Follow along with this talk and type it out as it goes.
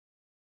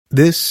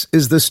This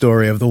is the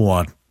story of the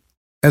one.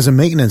 As a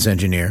maintenance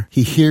engineer,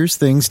 he hears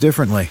things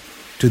differently.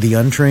 To the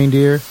untrained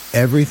ear,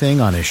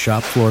 everything on his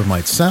shop floor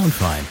might sound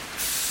fine,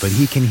 but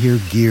he can hear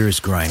gears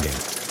grinding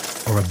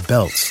or a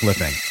belt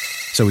slipping.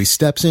 So he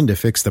steps in to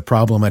fix the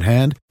problem at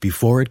hand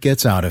before it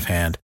gets out of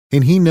hand.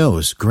 And he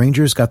knows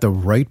Grainger's got the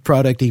right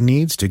product he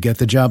needs to get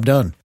the job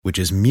done, which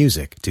is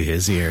music to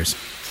his ears.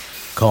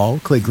 Call,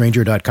 click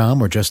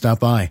Grainger.com, or just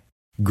stop by.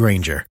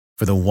 Grainger,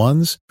 for the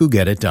ones who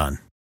get it done.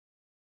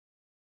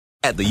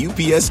 At the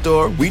UPS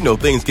Store, we know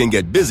things can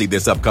get busy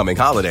this upcoming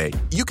holiday.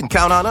 You can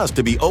count on us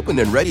to be open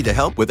and ready to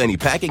help with any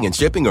packing and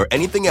shipping or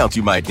anything else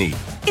you might need.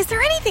 Is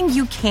there anything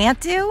you can't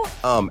do?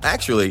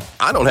 Actually,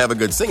 I don't have a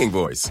good singing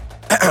voice.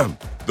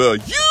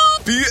 The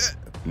UPS...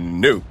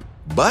 Nope.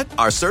 But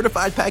our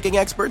certified packing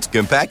experts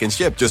can pack and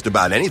ship just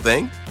about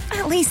anything.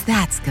 At least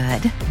that's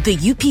good. The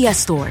UPS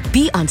Store.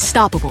 Be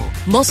unstoppable.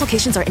 Most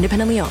locations are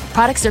independently owned.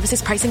 Product,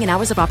 services, pricing, and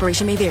hours of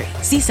operation may vary.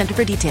 See Center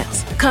for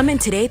details. Come in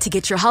today to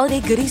get your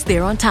holiday goodies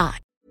there on time.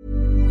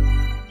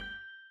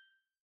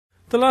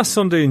 The last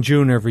Sunday in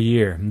June every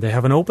year, they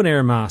have an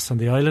open-air mass on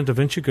the island of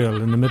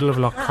Inchigill in the middle of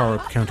Lough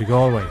Corrib, County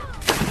Galway.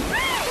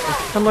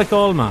 And like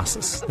all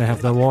masses, they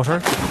have their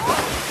water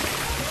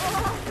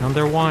and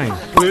their wine.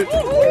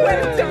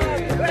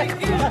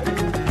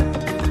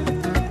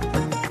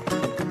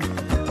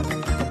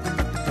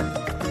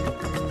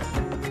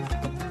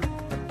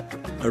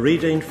 A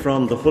reading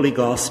from the Holy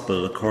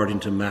Gospel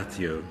according to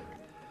Matthew.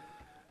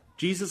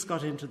 Jesus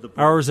got into the boat.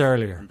 Hours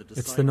earlier,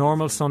 it's the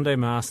normal Sunday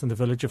Mass in the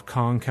village of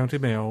Cong, County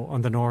Mayo,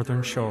 on the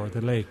northern shore of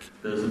the lake.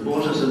 There's a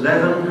boat at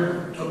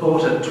 11, a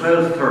boat at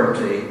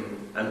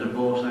 12:30, and a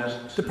boat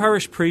at... The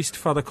parish priest,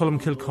 Father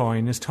Colm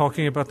Kilcoyne, is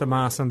talking about the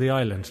Mass on the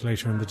island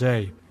later in the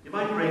day. You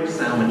might bring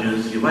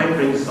sandwiches, you might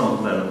bring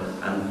something,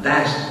 and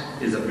that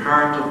is a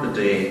part of the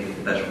day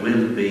that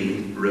will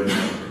be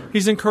remembered.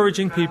 He's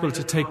encouraging people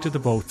to take to the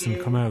boats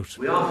and come out.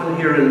 We often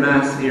hear in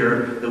Mass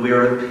here that we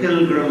are a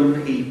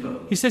pilgrim people.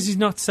 He says he's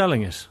not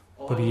selling it,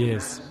 but he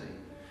is.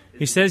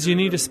 He says you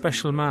need a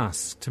special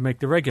Mass to make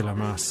the regular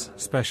Mass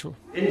special.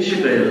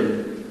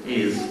 Inchigill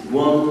is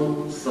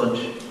one such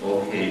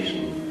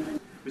occasion.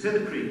 We say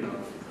the Creed.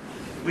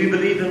 We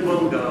believe in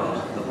one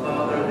God, the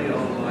Father, the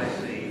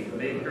Almighty,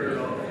 maker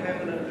of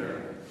heaven and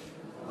earth,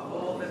 of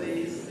all that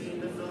is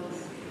seen and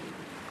unseen.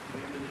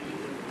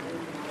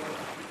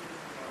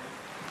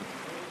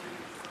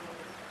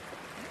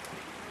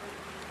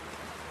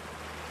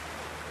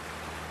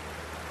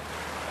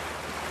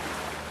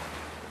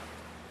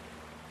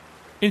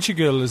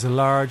 Inchigill is a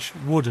large,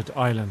 wooded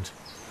island.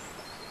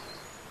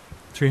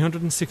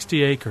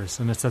 360 acres,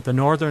 and it's at the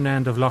northern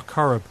end of Lough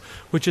Corrib,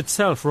 which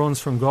itself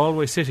runs from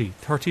Galway City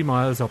 30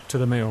 miles up to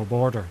the Mayo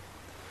border.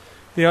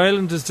 The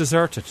island is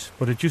deserted,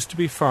 but it used to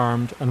be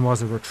farmed and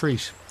was a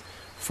retreat.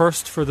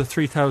 First for the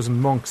 3,000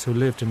 monks who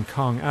lived in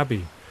Cong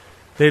Abbey.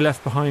 They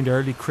left behind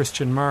early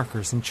Christian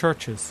markers and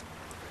churches.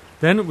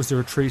 Then it was a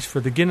retreat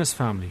for the Guinness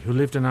family, who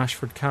lived in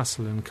Ashford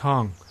Castle in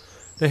Cong.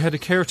 They had a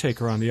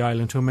caretaker on the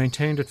island who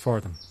maintained it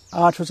for them.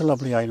 It was a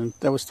lovely island.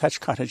 There was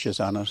thatched cottages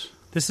on it.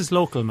 This is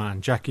local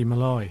man Jackie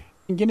Malloy.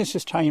 In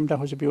Guinness's time, that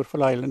was a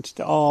beautiful island.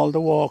 All the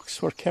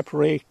walks were kept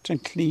raked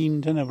and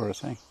cleaned and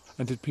everything.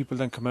 And did people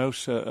then come out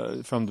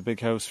from the big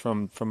house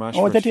from Ashford?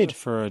 Oh, they did.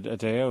 For a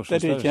day out? They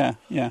did,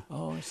 yeah.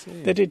 Oh, I see.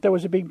 They did. There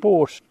was a big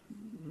boat.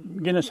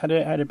 Guinness had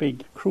a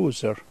big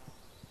cruiser.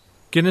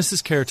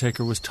 Guinness's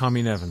caretaker was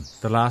Tommy Nevin,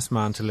 the last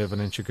man to live in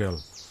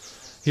Inchigill.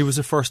 He was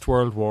a First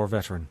World War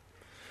veteran.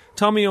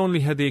 Tommy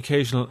only had the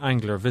occasional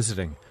angler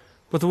visiting,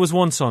 but there was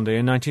one Sunday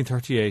in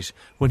 1938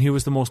 when he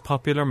was the most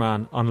popular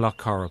man on Lough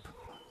Corrib.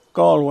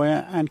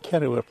 Galway and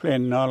Kerry were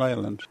playing in All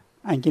Ireland,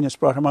 and Guinness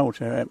brought him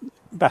out a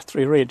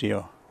battery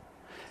radio,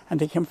 and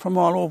they came from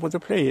all over the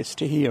place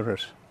to hear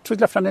it. It was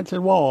left on a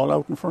little wall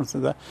out in front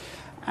of the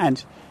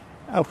house,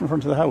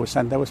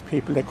 and there was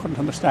people, they couldn't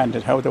understand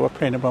it, how they were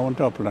playing about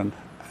Dublin,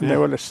 and they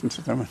were listening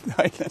to them in the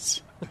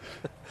islands.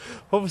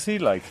 What was he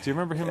like? Do you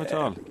remember him at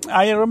all?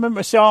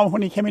 I saw him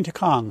when he came into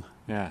Cong.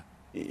 Yeah.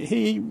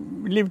 He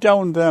lived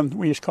down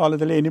we used to call it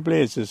the Lane of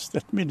Blazes,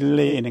 that middle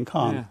lane in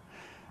Cong. Yeah.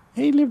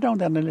 He lived down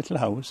there in a little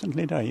house until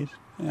he died.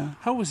 Yeah.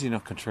 How was he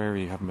not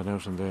contrary, having been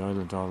out on the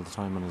island all the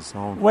time on his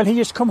own? Well, he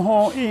used to come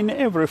home in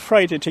every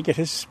Friday to get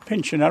his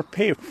pension or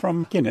pay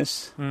from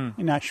Guinness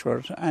in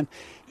Ashford, and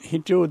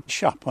he'd do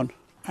shopping,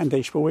 and they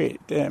used to wait.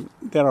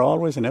 They're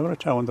always in every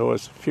town,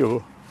 those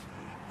few,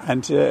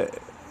 and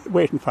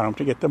waiting for him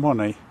to get the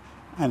money,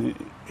 and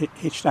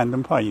he'd stand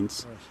in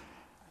pints. Right.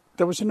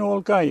 There was an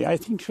old guy, I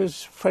think it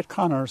was Fred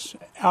Connors,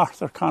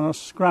 Arthur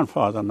Connors'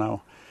 grandfather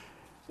now,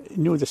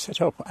 knew the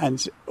setup,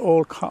 and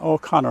old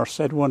Connor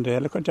said one day,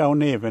 look at down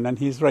Navan and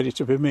he's ready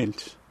to be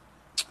milked.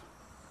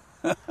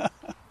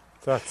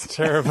 That's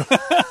terrible.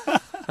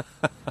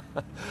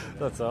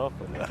 That's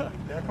awful.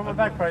 You're coming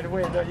back right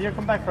away. You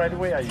come back right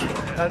away, are you?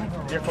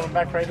 You're coming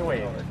back right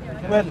away.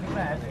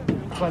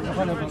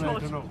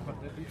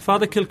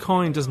 Father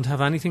Kilcoyne doesn't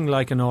have anything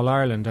like an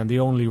All-Ireland and the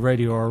only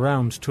radio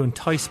around to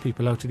entice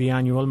people out to the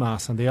annual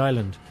Mass on the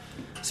island.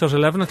 So at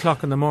 11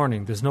 o'clock in the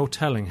morning, there's no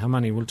telling how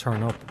many will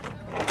turn up.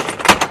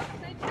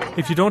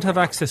 If you don't have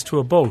access to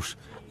a boat,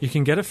 you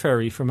can get a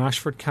ferry from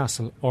Ashford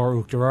Castle or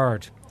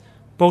Oughterard.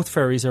 Both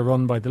ferries are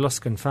run by the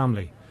Luskin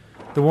family.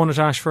 The one at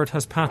Ashford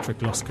has Patrick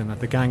Luskin at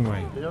the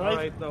gangway.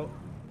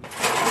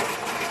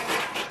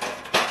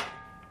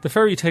 The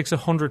ferry takes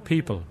 100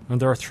 people,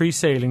 and there are 3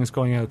 sailings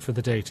going out for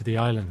the day to the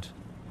island.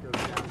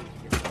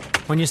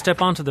 When you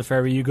step onto the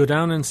ferry, you go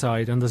down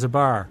inside and there's a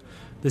bar.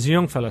 There's a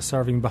young fella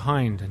serving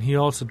behind, and he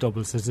also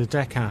doubles as a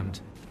deckhand.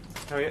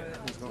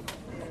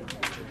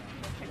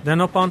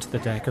 Then up onto the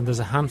deck, and there's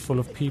a handful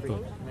of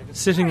people,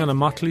 sitting on a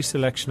motley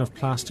selection of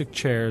plastic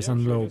chairs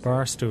and low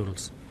bar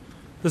stools.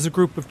 There's a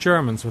group of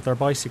Germans with their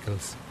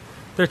bicycles.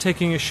 They're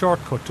taking a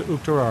shortcut to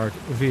Oughterard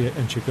via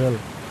Inchiquill.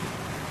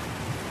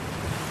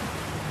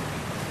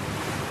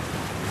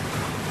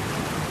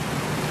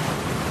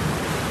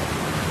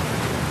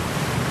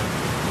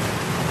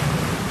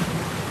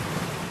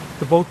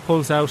 The boat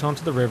pulls out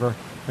onto the river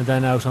and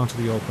then out onto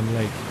the open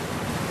lake.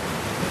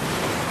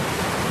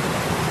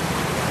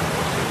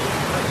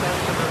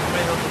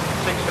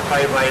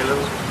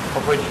 Islands,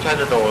 of which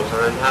 10 of those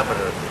are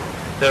inhabited.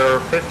 There are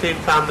 15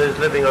 families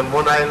living on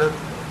one island,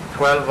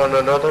 12 on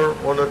another,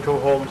 1 or 2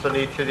 homes on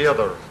each of the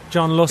others.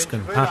 John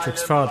Luskin,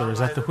 Patrick's father, is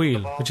at the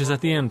wheel, which is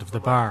at the end of the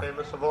bar.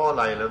 Famous of all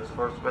islands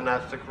for its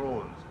monastic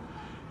ruins.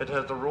 It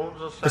has the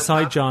ruins of St.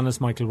 Beside John is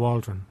Michael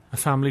Waldron, a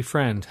family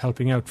friend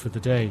helping out for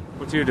the day.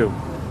 What do you do?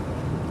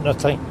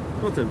 Nothing.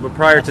 Nothing, but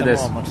prior to this?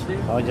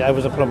 Oh, yeah, I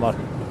was a plumber.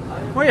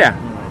 Oh, yeah.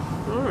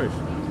 All right.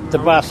 The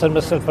boss and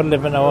myself are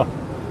living now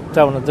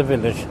down at the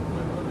village.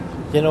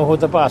 You know who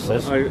the boss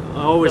is? I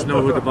always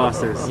know who the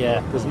boss is.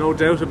 Yeah. There's no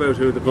doubt about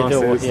who the boss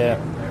is. Yeah.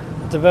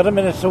 The very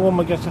minute the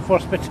woman gets the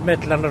first bit of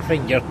metal on her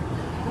finger,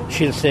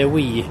 she'll say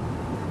we.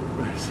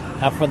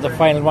 And when the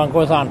final one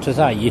goes on, to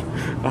I.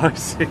 I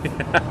see.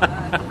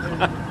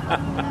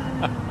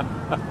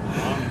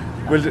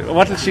 Well,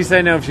 what will she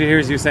say now if she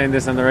hears you saying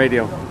this on the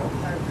radio?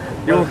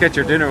 You won't get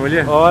your dinner, will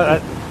you?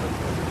 Oh,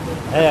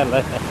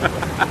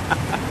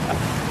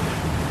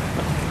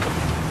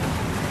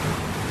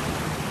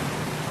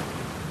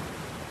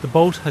 The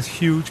boat has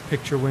huge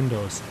picture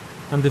windows,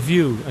 and the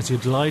view as you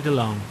glide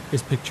along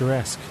is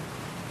picturesque,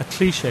 a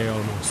cliché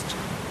almost.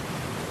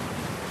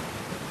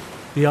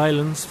 The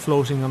islands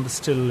floating on the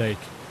still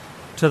lake.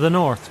 To the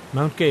north,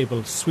 Mount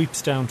Gable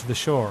sweeps down to the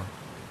shore,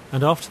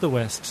 and off to the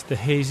west, the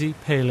hazy,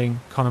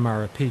 paling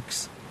Connemara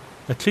peaks.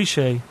 A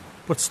cliché,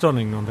 but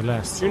stunning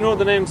nonetheless. Do you know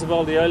the names of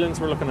all the islands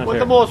we're looking at well,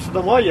 here? the most of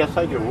them are, yes,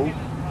 I do.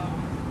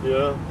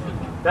 Yeah.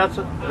 That's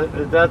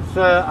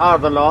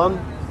Ardalawn,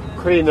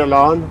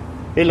 Creenalawn,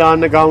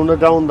 Ilanagouna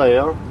down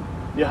there.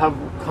 You have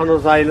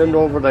Connors Island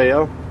over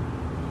there.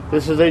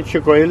 This is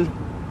Inchiquill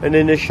and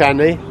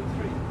Inishanny.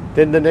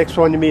 Then the next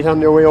one you meet on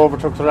your way over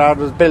to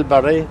Oughterard is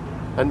Bilberry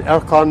and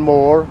Ercon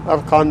Moor,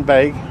 Ercon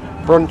Beg,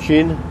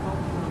 Brunchin.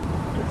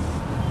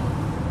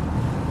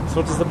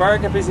 So does the bar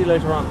get busy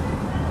later on?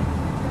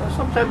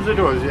 Sometimes it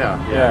does, yeah.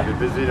 Yeah. You're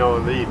busy now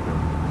in the evening.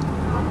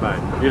 I'm back.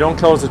 You don't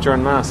close it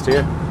during Mass, do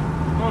you? No,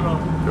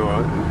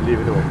 leave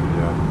it open,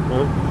 yeah.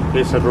 Huh?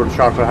 They said run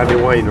short of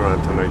having wine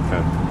around tonight,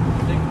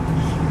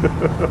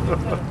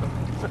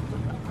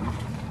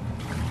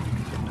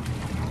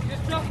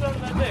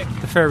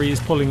 The ferry is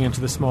pulling into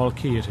the small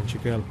quay at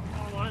Inchiquill.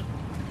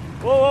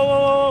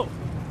 Whoa!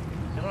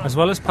 As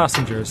well as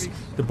passengers,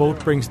 the boat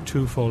brings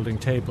 2 folding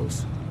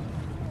tables.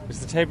 Is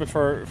the table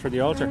for the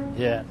altar?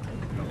 Yeah.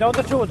 No,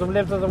 the 2 of them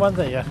lived on the one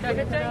there, yeah.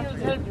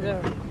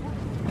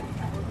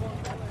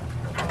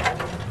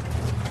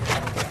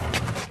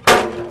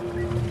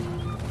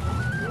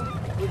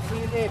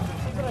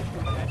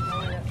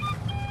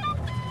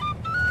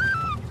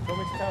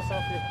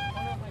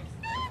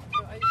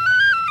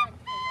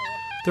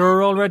 There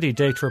are already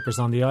day trippers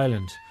on the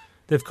island.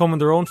 They've come in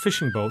their own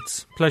fishing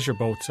boats, pleasure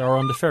boats, or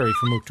on the ferry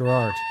from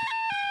Oughterard.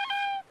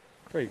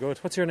 Very good.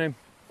 What's your name?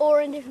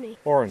 Oren Tiffany.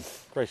 Oren.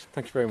 Great.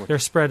 Thank you very much. They're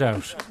spread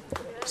out.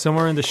 Some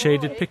are in the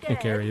shaded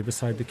picnic area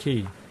beside the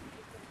quay.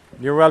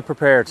 You're well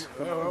prepared.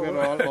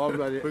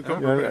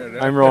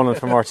 I'm Ronan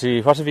from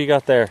RTE. What have you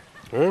got there?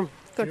 Good.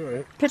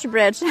 Pitcher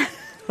bread.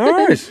 All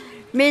right.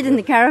 Made in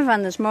the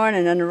caravan this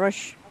morning in a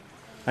rush.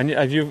 And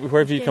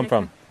where have you come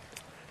from?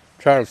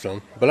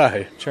 Charleston,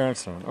 Balahi.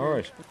 Charleston. All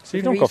right. So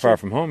you don't go far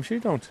from home. You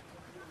don't.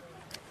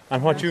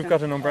 And what, you've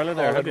got an umbrella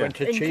there, have you? In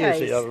case.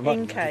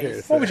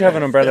 What would you have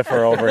an umbrella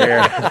for over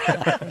here?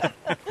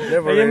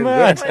 Never Are you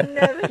mad? One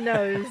never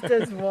knows,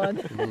 there's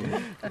one.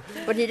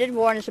 But he did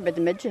warn us about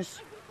the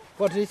midges.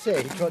 What did he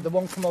say? He thought they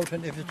won't come out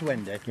if it's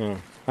windy. No.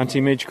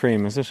 Anti-midge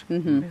cream, is it?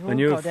 Mm-hmm. And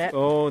you've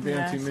the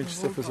anti-midge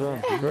stuff as well.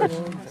 Great.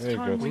 Very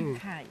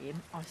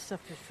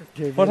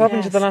good. What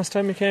happened to the last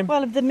time you came?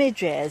 Well, of the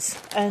midges,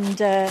 and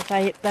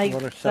they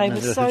were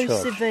so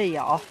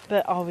severe,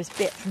 but I was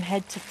bit from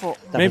head to foot.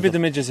 Maybe the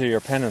midges are your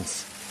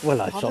penance. Well,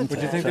 I something.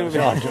 Would you think they would be?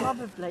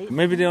 Probably.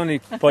 Maybe they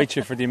only bite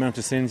you for the amount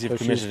of sins you've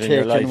committed in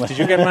your life. Did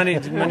you get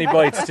many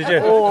bites? Did you?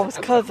 Oh, I was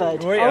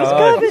covered. Wait,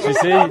 you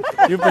see,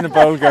 you've been a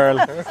bowl girl.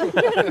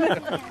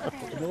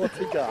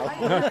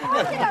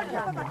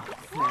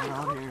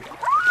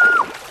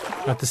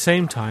 At the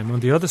same time, on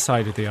the other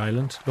side of the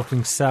island,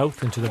 looking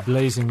south into the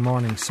blazing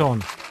morning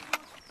sun,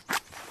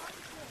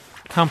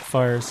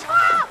 campfires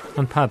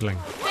and paddling.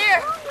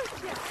 Here.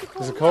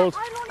 Is it cold?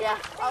 Yeah.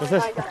 Is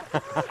it?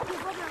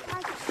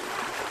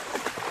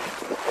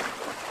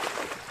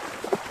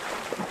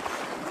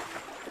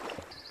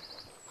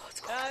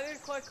 It is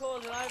quite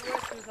cold and I have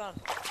rescues on.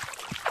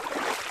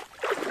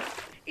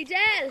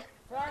 Idel,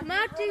 come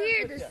out to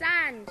hear the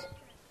sand.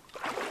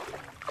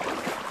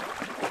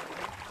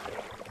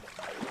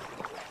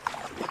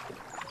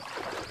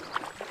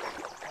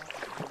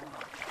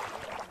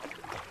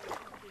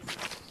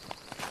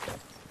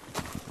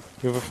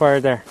 You have a fire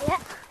there? Yeah.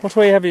 What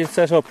way have you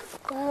set up?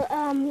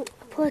 Well,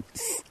 put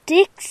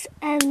sticks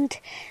and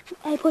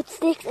then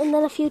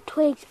a few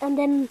twigs, and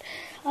then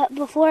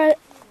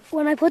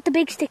when I put the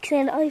big sticks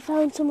in, I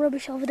found some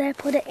rubbish over there,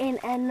 put it in,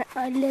 and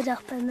I lit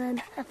up, and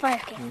then a fire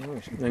came.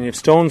 Right. And you have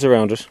stones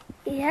around it?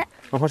 Yeah.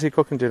 And what are you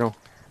cooking, do you know?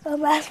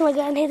 That's my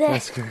granny there.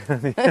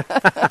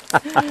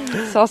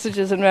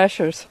 Sausages and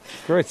rashers.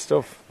 Great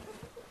stuff.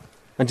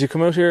 And do you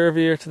come out here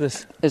every year to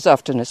this? As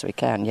often as we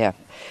can, yeah.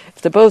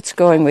 If the boat's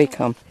going, we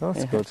come. Oh,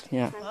 that's good.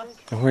 Yeah.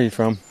 And where are you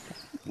from?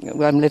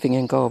 Well, I'm living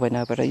in Galway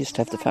now, but I used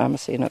to have the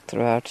pharmacy in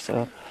Upthroat,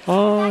 so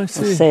I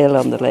see. Sail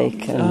on the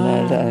lake, and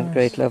I have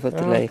great love of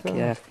the lake.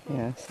 God.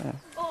 Yeah. So.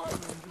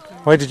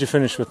 Why did you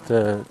finish with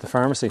the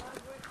pharmacy?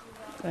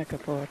 I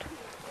got bored.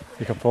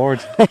 You got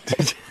bored?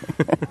 Did you?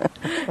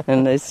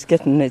 And it's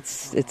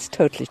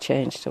totally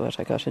changed to what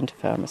I got into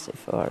pharmacy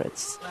for.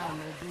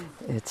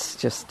 It's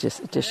just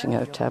dishing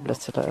out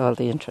tablets, all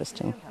the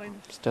interesting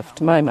stuff.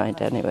 To my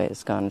mind, anyway,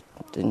 is gone.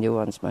 The new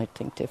ones might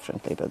think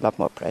differently, but a lot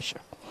more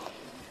pressure.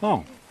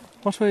 Oh,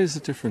 what way is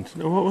it different?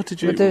 What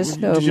did you?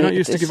 Well, did you not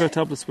used to give out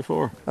tablets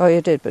before? Oh,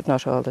 you did, but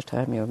not all the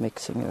time. You were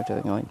mixing, you were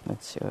doing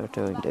ointments, you were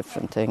doing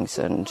different things,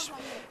 and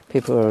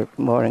people were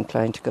more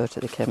inclined to go to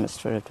the chemist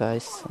for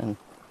advice and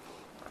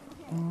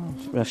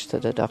rush to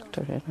the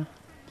doctor, you know.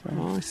 So,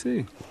 oh, I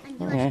see.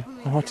 Yeah.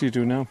 And what do you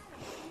do now?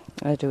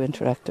 I do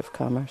interactive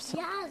commerce.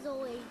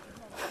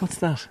 What's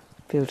that?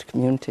 Build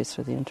communities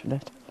for the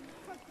internet.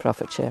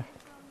 Profit share.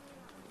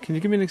 Can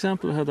you give me an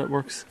example of how that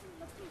works?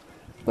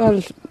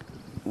 Well,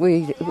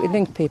 we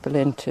link people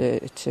into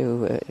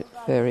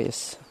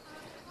various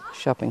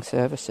shopping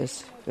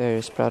services,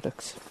 various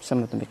products,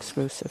 some of them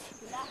exclusive,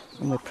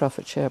 and we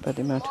profit share by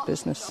the amount of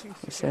business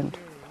we send.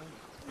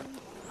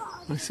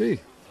 I see.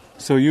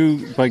 So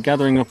you, by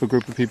gathering up a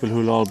group of people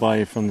who'll all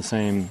buy from the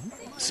same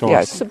source?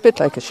 Yeah, it's a bit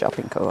like a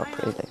shopping co-op,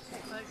 really.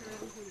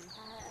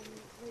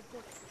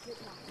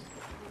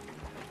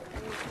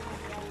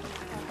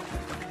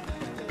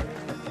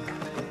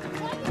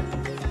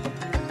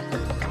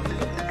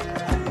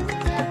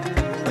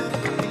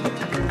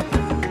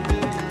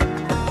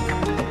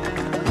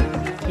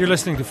 You're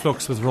listening to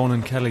Flux with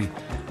Ronan Kelly,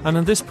 and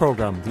in this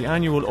programme, the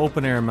annual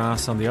open-air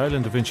mass on the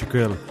island of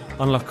Inchiquill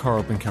on Lough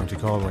Corrib in County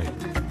Galway.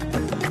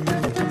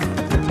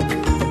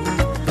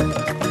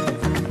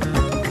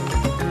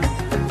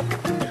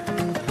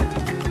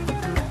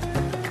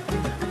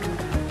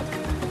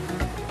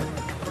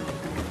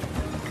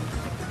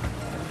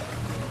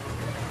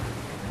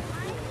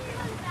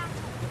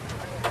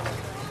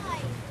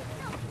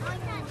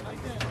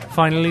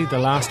 Finally, the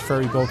last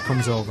ferry boat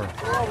comes over.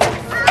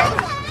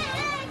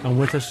 And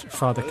with it,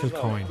 Father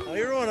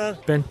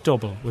Kilcoyne, bent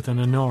double with an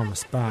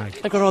enormous bag.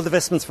 I got all the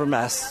vestments for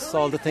Mass,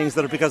 all the things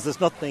that are, because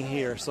there's nothing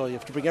here, so you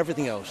have to bring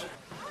everything out.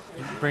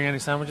 You didn't bring any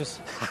sandwiches?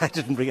 I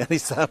didn't bring any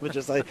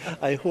sandwiches.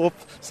 I hope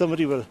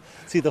somebody will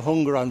see the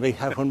hunger on me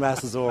when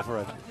Mass is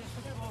over.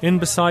 In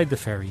beside the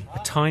ferry, a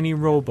tiny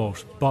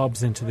rowboat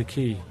bobs into the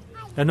quay.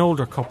 An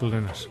older couple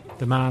in it,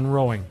 the man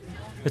rowing.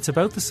 It's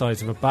about the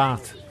size of a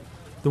bath.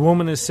 The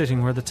woman is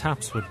sitting where the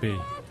taps would be.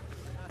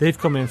 They've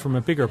come in from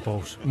a bigger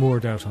boat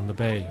moored out on the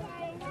bay.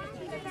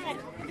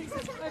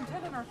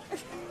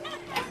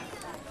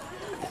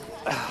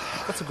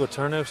 That's a good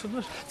turnout, isn't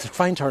it? It's a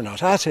fine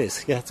turnout. It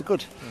is. Yeah, it's a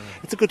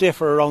good day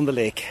for around the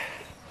lake.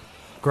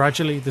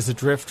 Gradually, there's a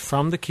drift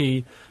from the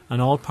quay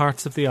and all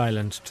parts of the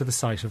island to the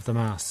site of the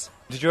Mass.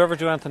 Did you ever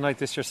do anything like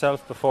this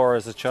yourself before,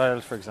 as a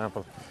child, for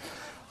example?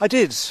 I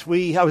did.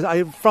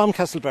 I'm from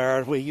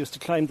Castlebar. We used to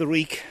climb the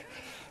Reek,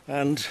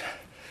 and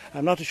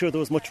I'm not sure there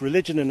was much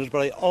religion in it,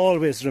 but I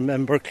always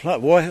remember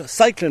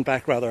cycling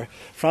back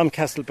from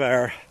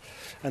Castlebar,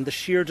 and the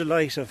sheer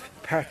delight of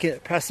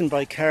passing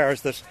by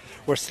cars that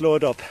were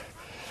slowed up,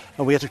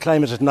 and we had to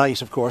climb it at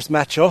night, of course,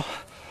 macho.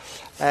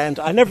 And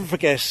I never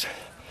forget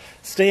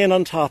staying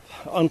on top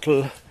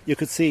until you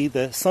could see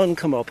the sun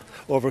come up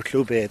over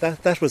Clew Bay.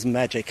 That was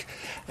magic,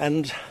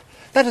 and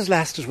that has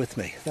lasted with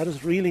me.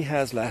 Really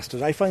has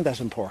lasted. I find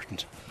that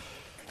important.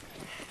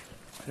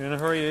 You in a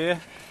hurry, are you?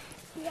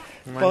 Yeah.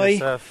 Mind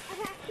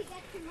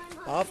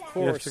yourself. Of course.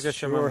 You have to get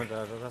your sure. mum and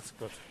dad. Oh, that's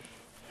good.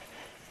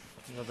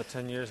 Another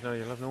 10 years now,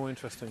 you'll have no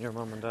interest in your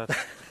mum and dad.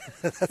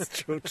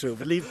 That's true.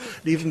 But leave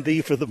them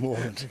be for the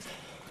moment.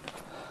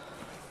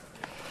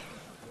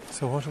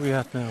 So what are we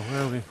at now?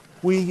 Where are we?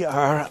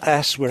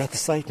 We're at the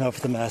site now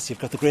for the Mass. You've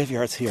got the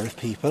graveyards here of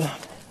people.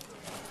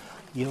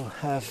 You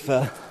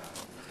have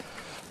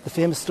the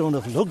famous stone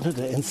of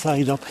Lugnada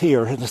inside up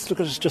here, and just look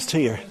at it just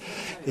here.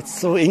 It's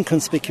so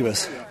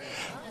inconspicuous.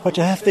 What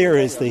you have there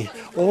is the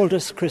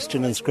oldest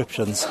Christian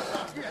inscriptions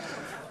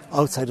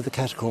outside of the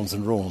catacombs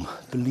in Rome,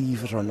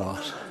 believe it or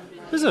not.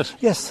 Is it?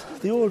 Yes,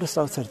 the oldest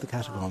outside of the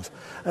catacombs.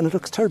 And it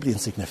looks terribly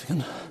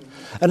insignificant.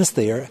 And it's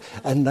there,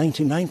 and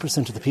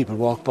 99% of the people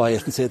walk by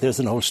it and say there's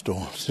an old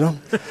stone, you know?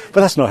 But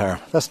that's no harm,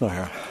 that's no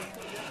harm.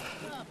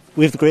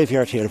 We have the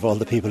graveyard here of all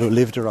the people who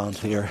lived around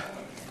here.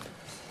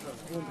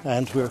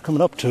 And we're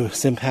coming up to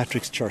St.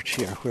 Patrick's Church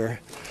here, where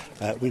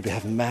we'll be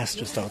having Mass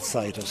just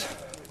outside it.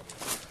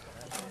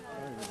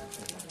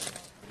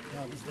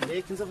 Now, there's the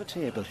makings of a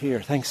table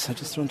here. Thanks, I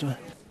just want to...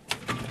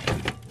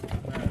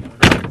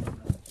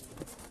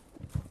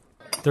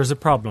 There's a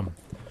problem.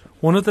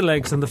 One of the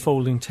legs on the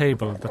folding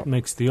table that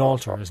makes the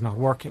altar is not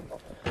working.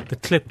 The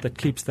clip that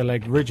keeps the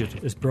leg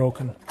rigid is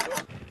broken.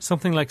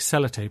 Something like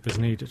sellotape is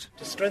needed.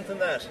 To strengthen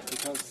that,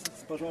 because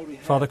it's about all we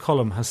have. Father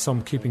Cullum has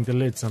some keeping the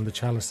lids on the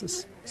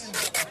chalices.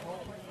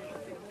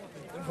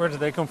 Where did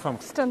they come from?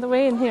 Just on the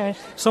way in here.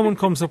 Someone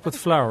comes up with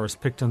flowers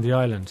picked on the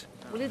island.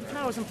 We leave the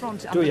flowers in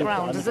front on the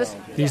ground, is it?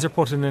 These are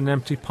put in an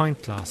empty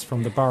pint glass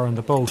from the bar on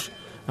the boat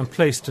and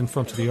placed in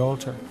front of the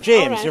altar.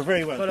 James, you're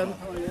very welcome.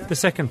 The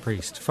second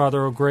priest,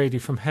 Father O'Grady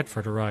from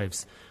Headford,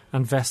 arrives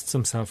and vests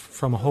himself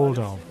from a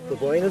hold-all. The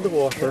wine and the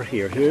water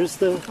here. Here's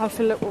the... I'll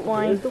fill it with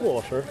wine. Here's the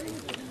water.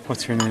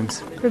 What's your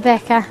names?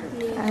 Rebecca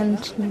and...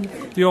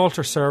 The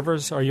altar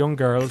servers are young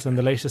girls in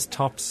the latest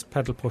tops,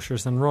 pedal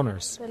pushers and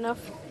runners. Enough?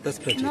 That's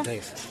plenty, Enough?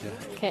 thanks. Yeah.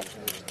 Okay.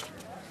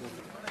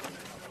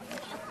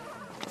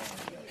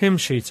 Hymn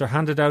sheets are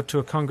handed out to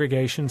a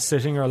congregation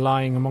sitting or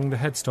lying among the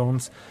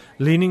headstones,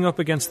 leaning up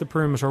against the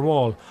perimeter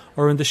wall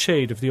or in the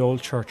shade of the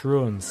old church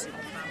ruins.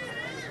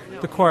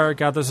 The choir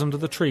gathers under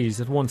the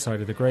trees at one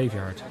side of the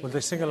graveyard. Will they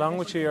sing along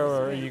with you,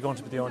 or are you going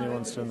to be the only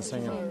ones doing the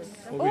singing?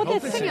 Oh,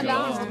 they sing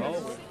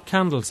along.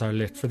 Candles are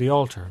lit for the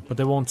altar, but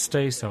they won't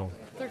stay so.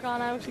 They're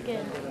gone out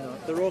again.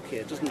 They're okay,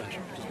 it doesn't matter.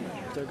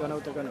 They're gone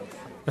out, they're gone out.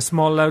 A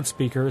small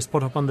loudspeaker is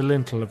put up on the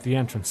lintel of the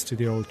entrance to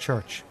the old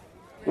church.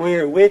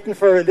 We're waiting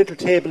for a little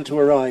table to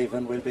arrive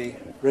and we'll be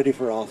ready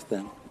for off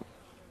then.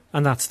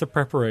 And that's the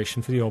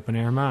preparation for the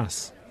open-air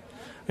Mass.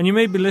 And you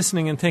may be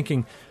listening and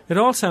thinking, it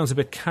all sounds a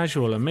bit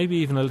casual and maybe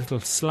even a little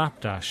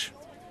slapdash.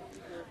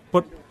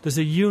 But there's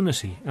a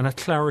unity and a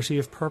clarity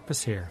of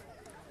purpose here.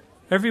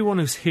 Everyone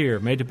who's here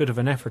made a bit of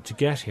an effort to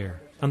get here,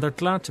 and they're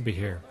glad to be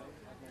here.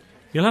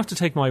 You'll have to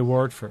take my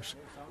word for it,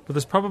 but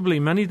there's probably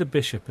many the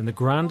bishop in the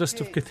grandest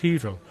of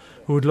cathedral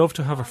who would love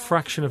to have a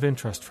fraction of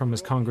interest from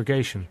his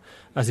congregation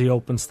as he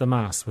opens the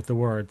Mass with the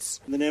words,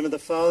 "In the name of the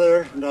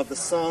Father, and of the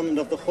Son, and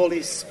of the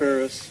Holy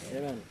Spirit,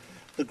 Amen.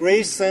 The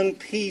grace and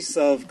peace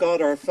of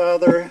God our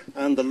Father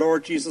and the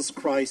Lord Jesus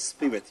Christ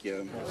be with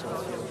you."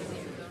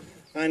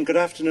 And good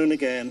afternoon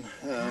again.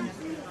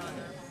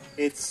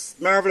 It's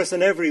marvellous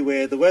in every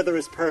way. The weather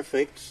is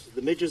perfect,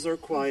 the midges are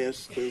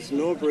quiet, there's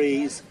no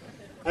breeze,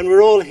 and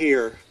we're all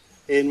here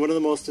in one of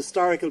the most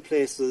historical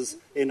places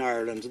in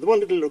Ireland. The one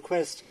little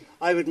request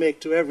I would make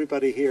to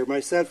everybody here,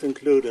 myself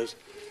included,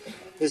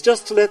 is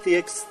just to let the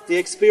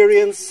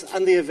experience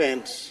and the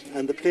event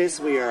and the place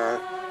we are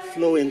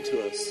flow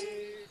into us.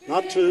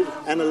 Not to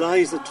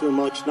analyse it too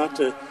much, not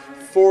to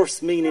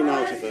force meaning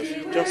out of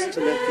it, just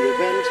to let the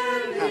event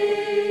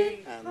happen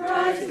and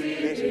to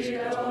let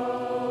it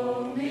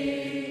come.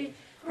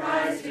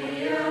 Christ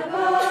be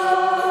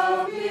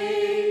above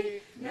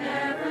me,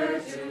 never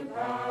to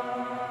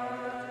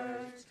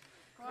part.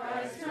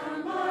 Christ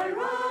on my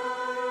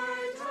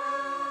right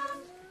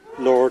hand.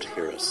 Lord,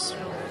 hear us.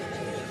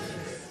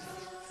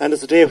 And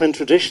it's a day when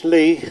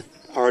traditionally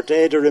our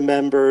dead are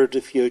remembered.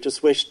 If you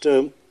just wish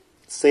to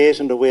say it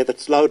in a way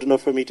that's loud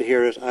enough for me to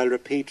hear it, I'll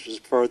repeat it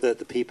for the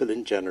people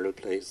in general,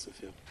 please.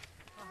 If you...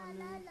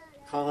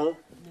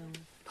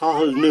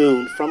 Cahill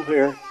Noon. From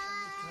where?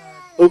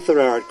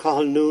 Uachtarard.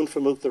 Cahill Noon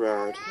from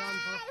Uachtarard.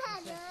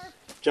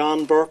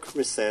 John Burke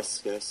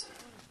Recess, yes.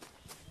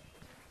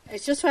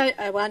 It's just why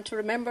I want to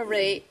remember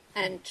Ray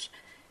and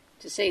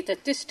to say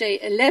that this day,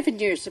 11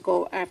 years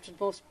ago, after the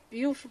most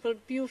beautiful,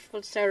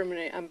 beautiful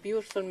ceremony and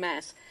beautiful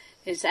Mass,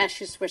 his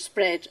ashes were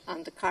spread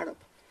on the Corrib.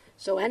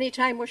 So any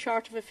time we're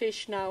short of a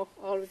fish now,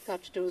 all we've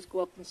got to do is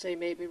go up and say,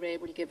 maybe Ray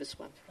will give us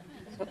one.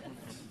 So,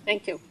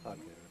 thank you.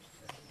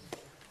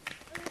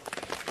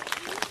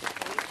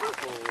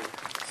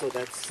 So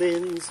that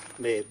sins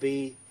may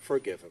be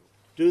forgiven.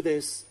 Do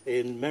this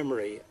in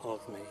memory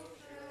of me.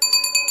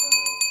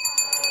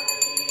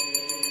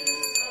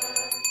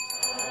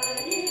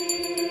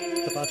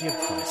 The body of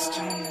Christ.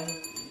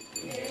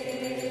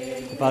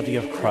 The body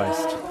of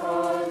Christ.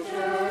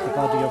 The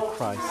body of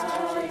Christ.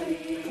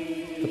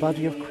 The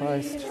body of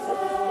Christ.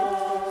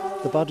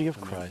 The body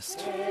of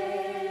Christ.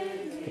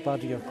 The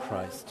body of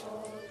Christ.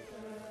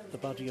 The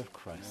body of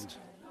Christ.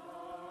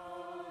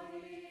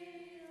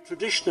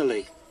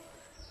 Traditionally,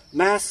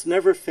 Mass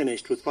never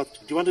finished with what...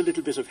 Do you want a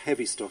little bit of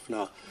heavy stuff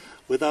now?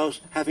 Without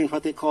having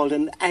what they called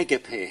an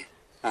agape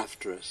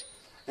after it.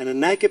 And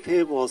an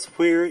agape was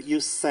where you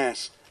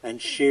sat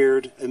and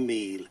shared a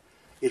meal.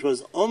 It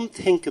was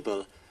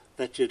unthinkable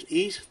that you'd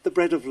eat the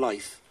bread of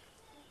life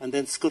and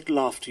then scuttle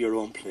off to your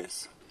own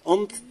place.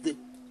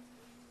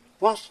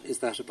 What is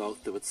that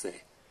about, they would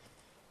say?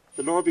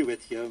 The Lord be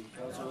with you.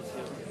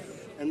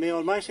 And may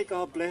Almighty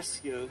God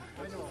bless you,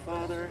 the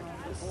Father,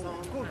 the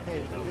Son,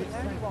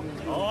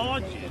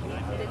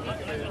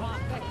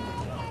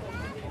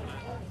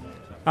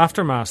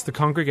 After Mass, the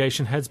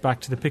congregation heads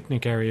back to the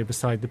picnic area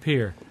beside the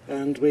pier.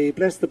 and we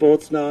bless the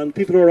boats now and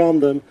people who are on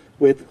them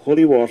with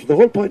holy water. The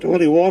whole point of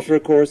holy water,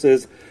 of course,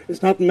 is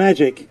it's not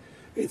magic.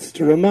 It's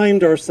to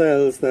remind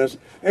ourselves that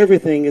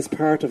everything is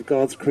part of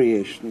God's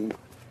creation.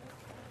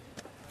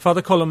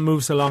 Father Cullum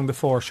moves along the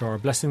foreshore,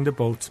 blessing the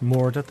boats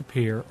moored at the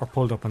pier or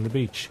pulled up on the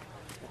beach.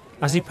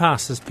 As he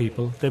passes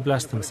people, they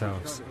bless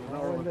themselves.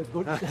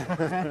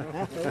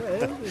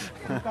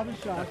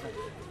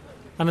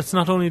 And it's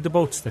not only the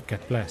boats that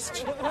get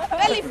blessed.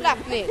 Belly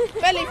flap, mate.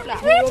 Belly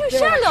flap. We're too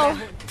shallow.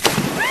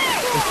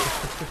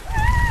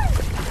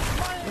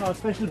 A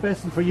special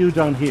blessing for you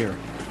down here,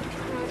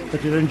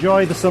 that you'll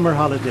enjoy the summer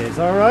holidays,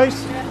 all right?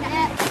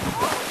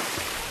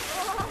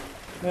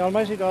 May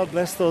Almighty God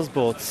bless those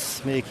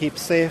boats. May He keep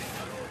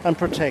safe and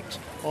protect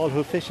all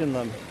who fish in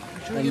them.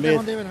 And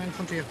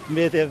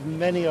may they have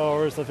many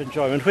hours of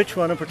enjoyment. Which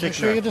one in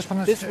particular? This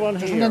one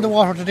here. One in the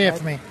water today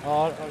for me.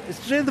 Is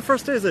today the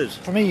first day, is it?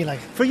 For me, like.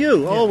 For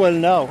you? Yeah. Oh, well,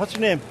 now. What's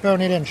your name?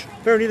 Bernie Lynch.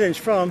 Bernie Lynch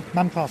from?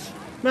 Mamcross.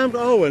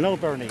 Oh, well, no,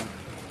 Bernie.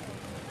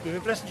 You'll be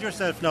blessed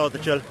yourself now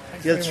that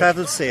you'll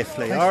travel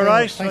safely. All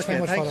right? Thanks very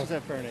much, thanks Father.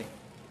 yourself, Bernie.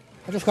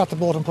 I just got the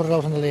boat and put it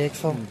out on the lake,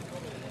 so.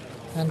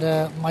 And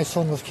my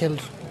son was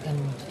killed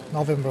in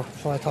November,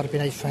 so I thought it'd be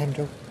nice for him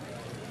too.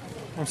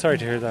 I'm sorry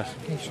to hear that.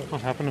 So.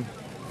 What happened?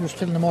 He was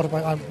killed in a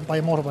motorbike, by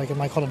a motorbike in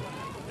my Cullen,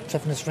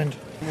 except for his friend.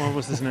 What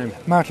was his name?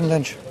 Martin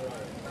Lynch.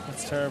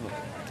 That's terrible.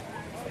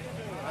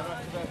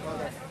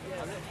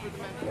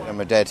 And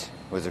my dad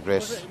was a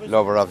great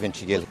lover of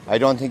Inchigill. I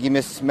don't think he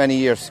missed many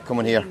years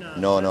coming here.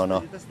 No.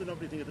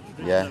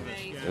 Yeah,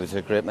 he was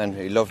a great man.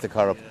 He loved the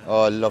Corrup.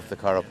 Oh, I loved the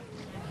Corrup.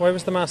 Why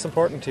was the Mass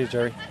important to you,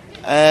 Jerry?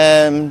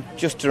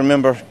 Just to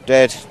remember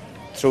Dad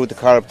through the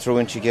Corrup, through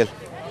Inchigill.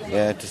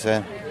 Yeah,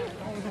 to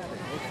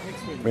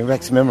bring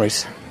back some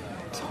memories.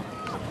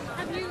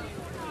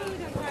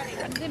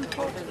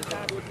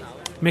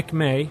 Mick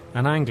May,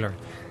 an angler,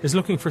 is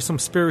looking for some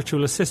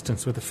spiritual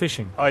assistance with the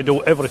fishing. I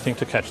do everything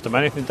to catch them,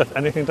 anything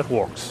that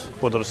works,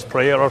 whether it's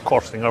prayer or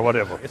cursing or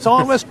whatever. It's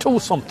always too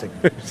something.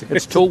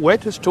 It's too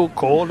wet, it's too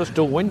cold, it's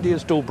too windy,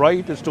 it's too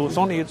bright, it's too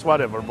sunny, it's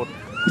whatever, but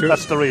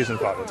that's the reason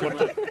for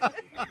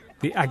it.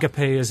 The agape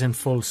is in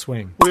full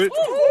swing.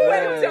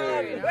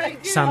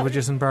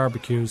 Sandwiches and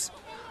barbecues,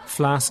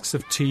 flasks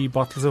of tea,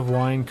 bottles of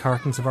wine,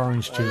 cartons of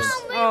orange juice.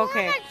 Oh,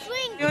 okay.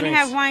 You only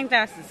have wine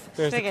glasses.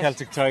 There's Take the it.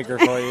 Celtic Tiger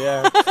for you,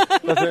 yeah.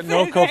 That's it,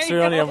 no cups, we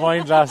only have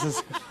wine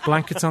glasses.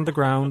 Blankets on the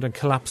ground and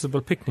collapsible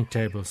picnic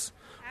tables.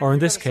 Or in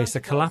this case, a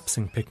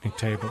collapsing picnic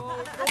table.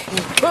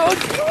 What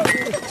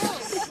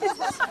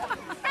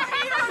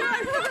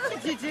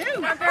did you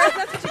do? That's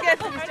what you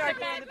get when you start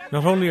going.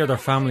 Not only are there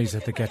families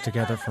at the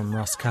get-together from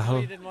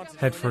Roscahill,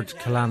 Headford,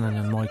 Killannon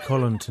and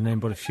Moycullen, to name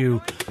but a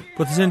few,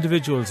 but there's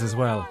individuals as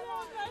well.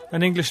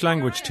 An English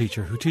language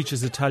teacher who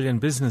teaches Italian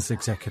business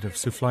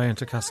executives who fly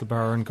into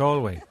Castlebar and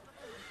Galway.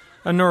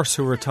 A nurse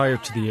who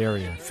retired to the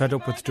area, fed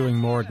up with doing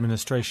more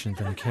administration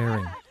than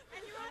caring.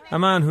 A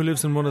man who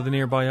lives in one of the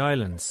nearby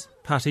islands,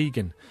 Pat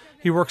Egan.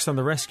 He works on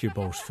the rescue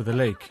boat for the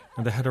lake,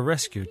 and they had a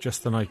rescue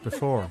just the night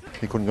before.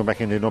 He couldn't go back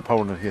in, they had no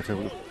power in it here.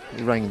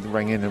 He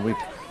rang in and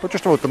but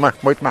just about the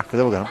white Mac,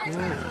 they were gone.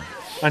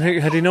 And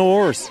had he no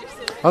oars?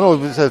 I know, it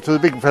was a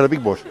big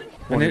boat.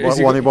 One he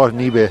bought on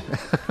eBay.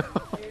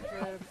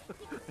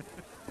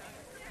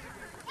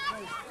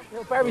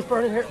 Barbie's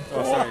burning here.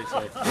 Oh,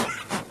 sorry.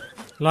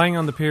 Lying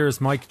on the pier is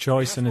Mike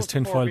Joyce and his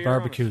tinfoil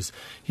barbecues.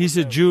 He's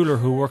a jeweller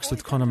who works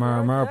with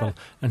Connemara Marble,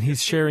 and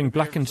he's sharing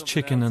blackened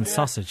chicken and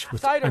sausage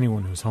with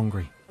anyone who's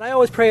hungry. I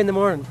always pray in the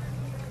morning.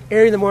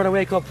 Early in the morning I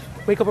wake up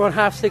around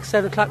 6:30,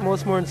 7 o'clock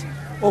most mornings,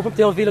 open up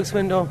the old Velux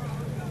window,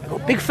 I go,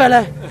 big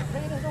fella,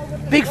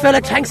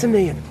 thanks a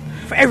million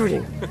for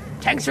everything.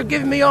 Thanks for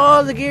giving me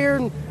all the gear,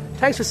 and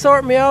thanks for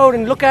sorting me out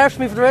and look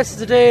after me for the rest of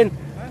the day,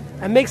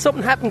 and make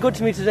something happen good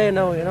to me today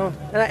now, you know.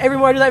 And every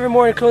morning I do that every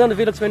morning, close down the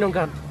Velux window and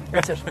gone.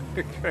 That's it.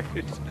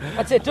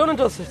 That's it, done and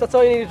dusted. That's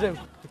all you need to do.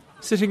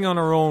 Sitting on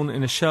her own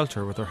in a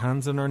shelter with her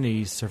hands on her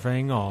knees,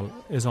 surveying all,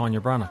 is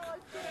Anya Brannock.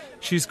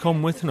 She's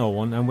come with no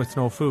one and with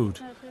no food.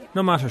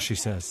 No matter, she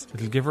says,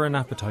 it'll give her an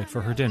appetite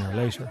for her dinner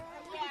later.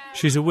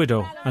 She's a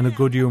widow and a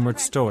good-humoured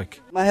stoic.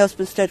 My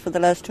husband's dead for the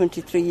last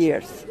 23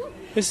 years.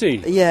 Is he?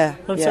 Yeah.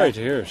 I'm sorry to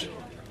hear it.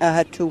 I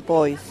had 2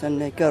 boys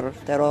and a girl.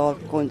 They're all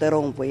going their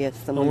own ways.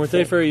 And were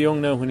they very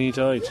young now when he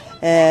died?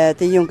 The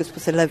youngest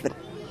was 11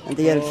 and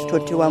the eldest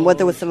 21. Well,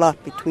 there was a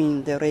lot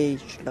between their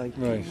age. Right.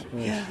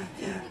 Yeah.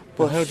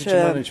 But how did you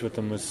manage with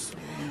them? Was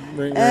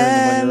rearing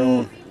them on your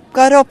own?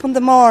 Got up in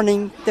the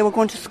morning, they were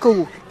going to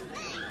school.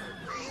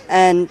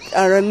 And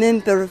I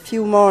remember a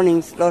few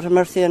mornings, Lord have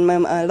mercy, and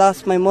I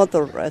lost my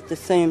mother at the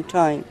same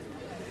time.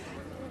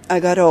 I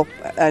got up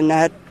and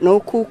I had no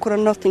cooker or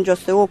nothing,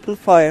 just the open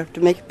fire to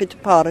make a bit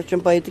of porridge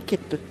and buy the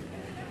kettle.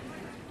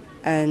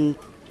 and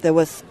there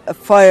was a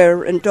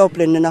fire in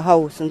Dublin in a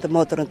house, and the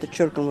mother and the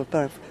children were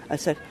burned. I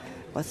said,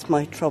 what's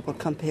my trouble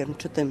comparing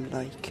to them,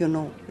 like, you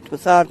know? It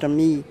was harder than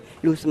me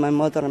losing my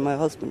mother and my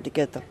husband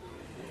together.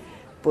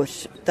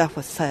 But that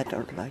was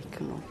sadder, like,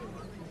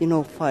 you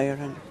know, fire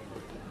and,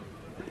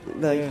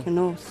 like, you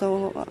know,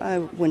 so I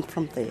went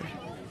from there,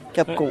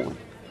 kept going.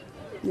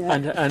 Yeah,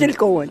 and still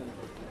going.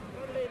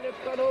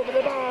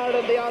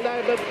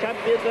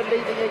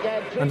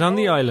 And on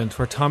the island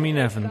where Tommy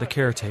Nevin, the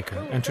caretaker,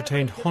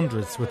 entertained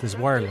hundreds with his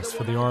wireless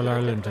for the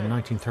All-Ireland in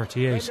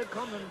 1938,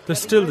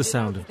 there's still the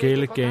sound of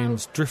Gaelic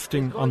games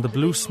drifting on the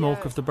blue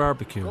smoke of the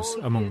barbecues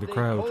among the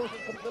crowd.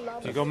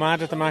 Do you go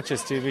mad at the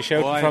matches? Do you be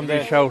shouting from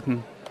the...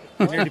 shouting.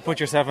 You nearly put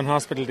yourself in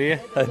hospital, do you?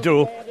 I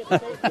do.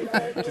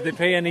 Do they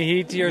pay any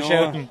heed to your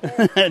shouting?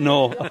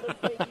 No.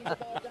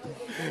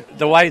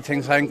 The wife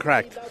thinks I'm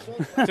cracked.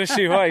 Does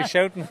she? Why?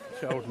 Shouting?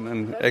 Shouting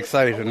and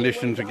excited and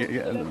listening to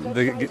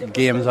the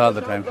games all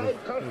the time.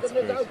 That's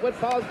great.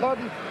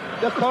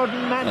 The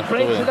Corden man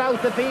breaks it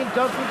out the field,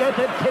 doesn't get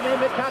it. Timmy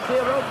McCarthy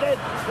around it,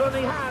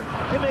 running hard.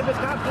 Timmy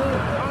McCarthy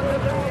on the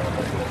ball.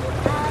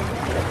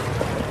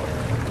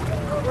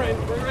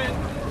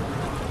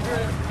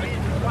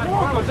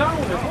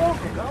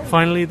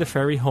 Finally, the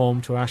ferry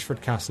home to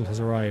Ashford Castle has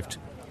arrived.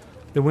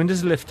 The wind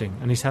is lifting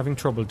and he's having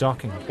trouble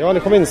docking. You want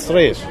to come in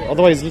straight,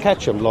 otherwise you'll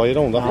catch him, lie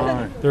down.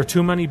 There are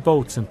too many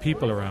boats and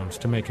people around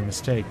to make a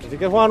mistake. If you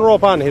get one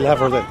rope on, he'll have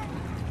her then.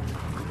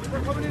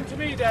 You're coming into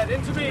me, Dad,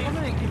 into me. Come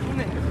in, keep coming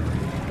in.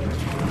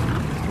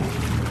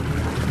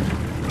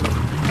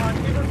 Come on,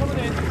 keep her coming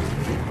in.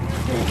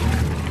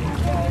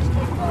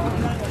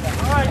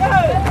 All right.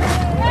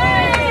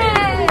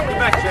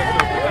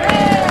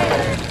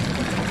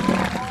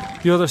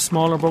 The other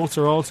smaller boats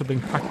are also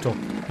being packed up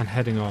and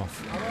heading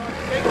off.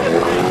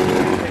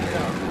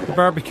 The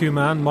barbecue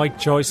man, Mike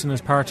Joyce, and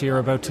his party are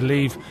about to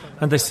leave,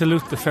 and they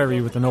salute the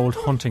ferry with an old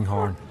hunting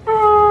horn.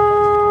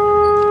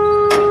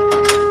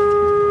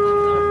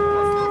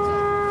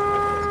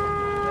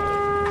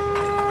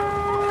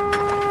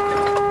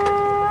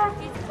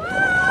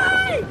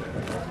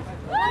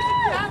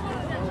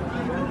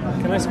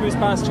 Can I squeeze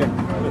past you,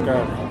 little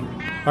girl?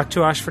 Back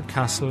to Ashford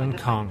Castle and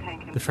Cong.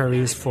 The ferry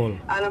is full.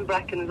 Alan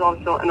Bracken is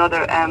also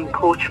another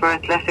coach for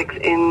athletics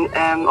in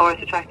Oris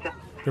Attracta.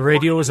 The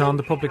radio is on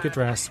the public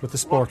address with the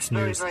sports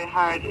news. Very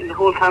hard in the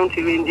whole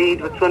county,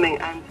 indeed, with swimming.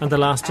 And the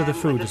last of the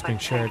food is being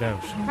shared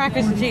out.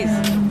 Crackers and cheese.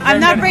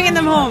 I'm not bringing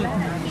them home.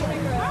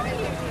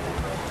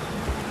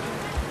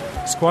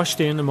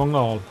 Squashed in among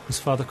all was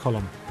Father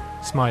Cullum,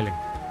 smiling.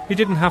 He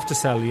didn't have to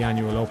sell the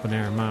annual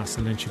open-air mass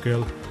in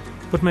Inchigill,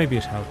 but maybe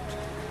it helped.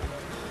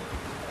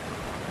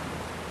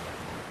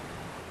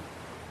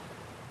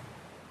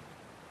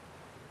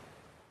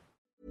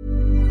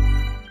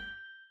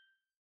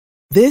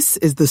 This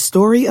is the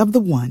story of the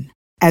one.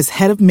 As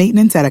head of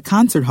maintenance at a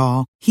concert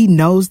hall, he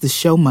knows the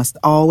show must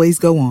always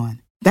go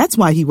on. That's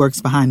why he works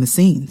behind the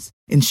scenes,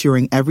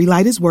 ensuring every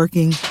light is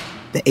working,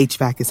 the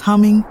HVAC is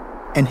humming,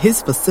 and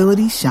his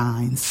facility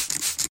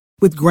shines.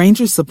 With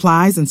Grainger's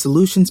supplies and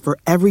solutions for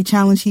every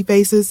challenge he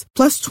faces,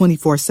 plus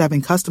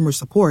 24/7 customer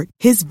support,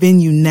 his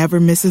venue never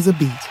misses a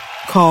beat.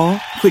 Call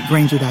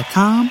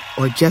quickgrainger.com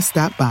or just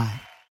stop by.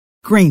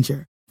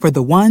 Grainger, for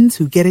the ones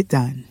who get it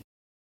done.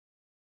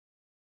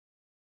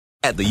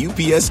 At the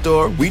UPS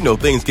Store, we know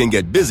things can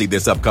get busy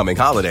this upcoming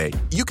holiday.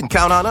 You can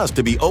count on us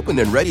to be open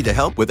and ready to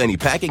help with any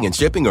packing and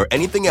shipping or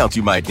anything else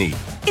you might need.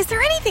 Is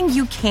there anything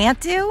you can't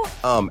do?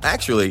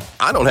 Actually,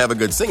 I don't have a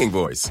good singing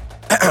voice.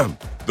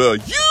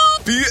 The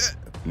UPS...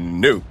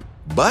 Nope.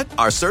 But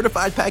our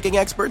certified packing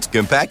experts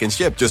can pack and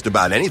ship just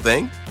about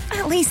anything.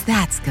 At least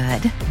that's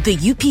good. The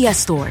UPS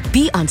Store.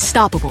 Be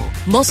unstoppable.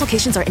 Most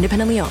locations are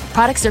independently owned.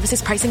 Product,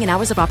 services, pricing, and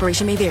hours of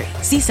operation may vary.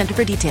 See Center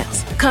for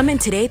details. Come in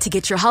today to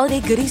get your holiday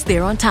goodies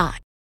there on time.